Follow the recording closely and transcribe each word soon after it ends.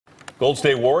Gold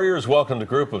State Warriors welcomed a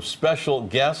group of special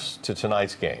guests to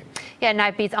tonight's game. Yeah,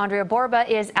 Night Beat's Andria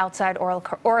Borba is outside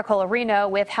Oracle Arena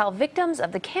with how victims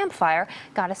of the campfire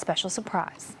got a special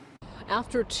surprise.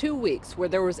 After 2 weeks where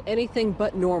there was anything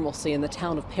but normalcy in the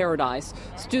town of Paradise,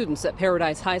 students at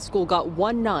Paradise High School got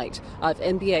one night of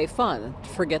NBA fun to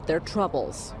forget their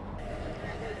troubles.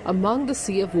 Among the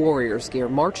sea of Warriors gear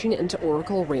marching into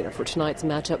Oracle Arena for tonight's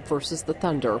matchup versus the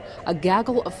Thunder, a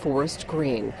gaggle of forest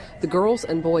green, the girls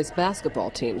and boys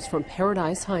basketball teams from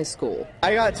Paradise High School.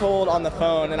 I got told on the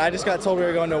phone, and I just got told we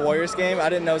were going to a Warriors game. I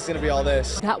didn't know it was going to be all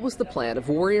this. That was the plan of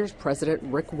Warriors president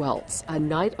Rick Welts, a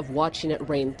night of watching it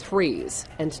rain threes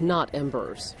and not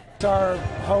embers. Our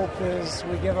hope is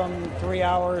we give them 3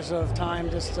 hours of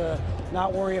time just to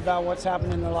not worry about what's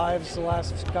happened in their lives the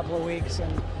last couple of weeks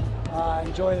and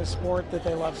enjoy the sport that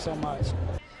they love so much.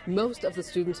 Most of the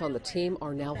students on the team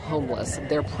are now homeless,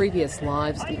 their previous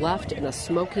lives left in a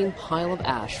smoking pile of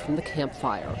ash from the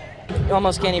campfire. You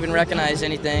almost can't even recognize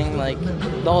anything, like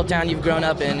the whole town you've grown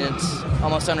up in, it's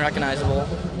almost unrecognizable.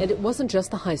 And it wasn't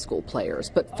just the high school players,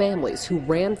 but families who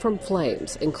ran from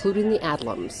flames, including the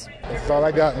Adlams. That's all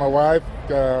I got, my wife,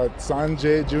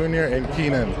 Sanjay Jr. and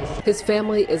Keenan. His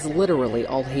family is literally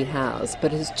all he has,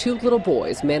 but his two little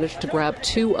boys managed to grab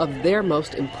two of their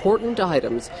most important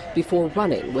items before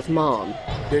running with Mom.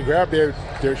 They grabbed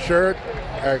their shirt,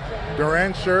 a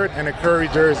Durant shirt, and a Curry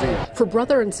jersey. For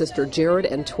brother and sister Jared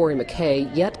and Tori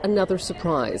McKay, yet another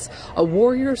surprise. A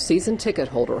Warriors season ticket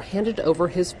holder handed over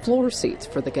his floor seats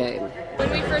for the game.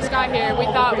 When we first got here, we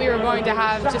thought we were going to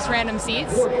have just random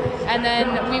seats, and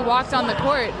then we walked on the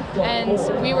court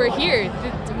and we were here.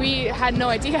 We had no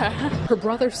idea. Her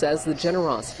brother says the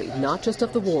generosity, not just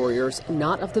of the Warriors,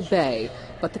 not of the Bay,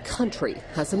 but the country,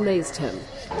 has amazed him.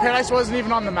 Paradise wasn't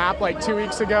even on the map like 2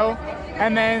 weeks ago,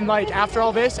 and then after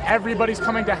all this, everybody's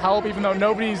coming to help even though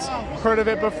nobody's heard of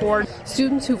it before.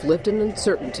 Students who've lived in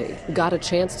uncertainty got a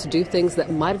chance to do things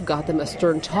that might have got them a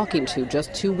stern talking to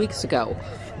just 2 weeks ago,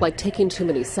 like taking too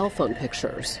many cell phone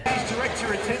pictures. Direct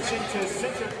your attention to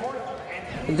center court.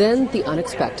 Then the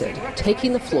unexpected,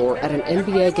 taking the floor at an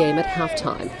NBA game at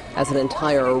halftime, as an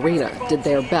entire arena did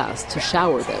their best to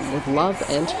shower them with love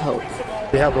and hope.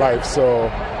 We have life, so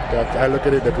I look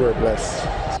at it that we're blessed.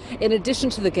 In addition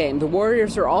to the game, the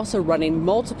Warriors are also running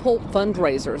multiple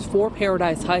fundraisers for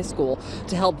Paradise High School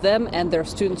to help them and their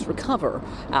students recover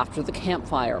after the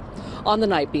campfire. On the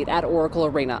Night Beat at Oracle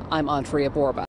Arena, I'm Andria Borba.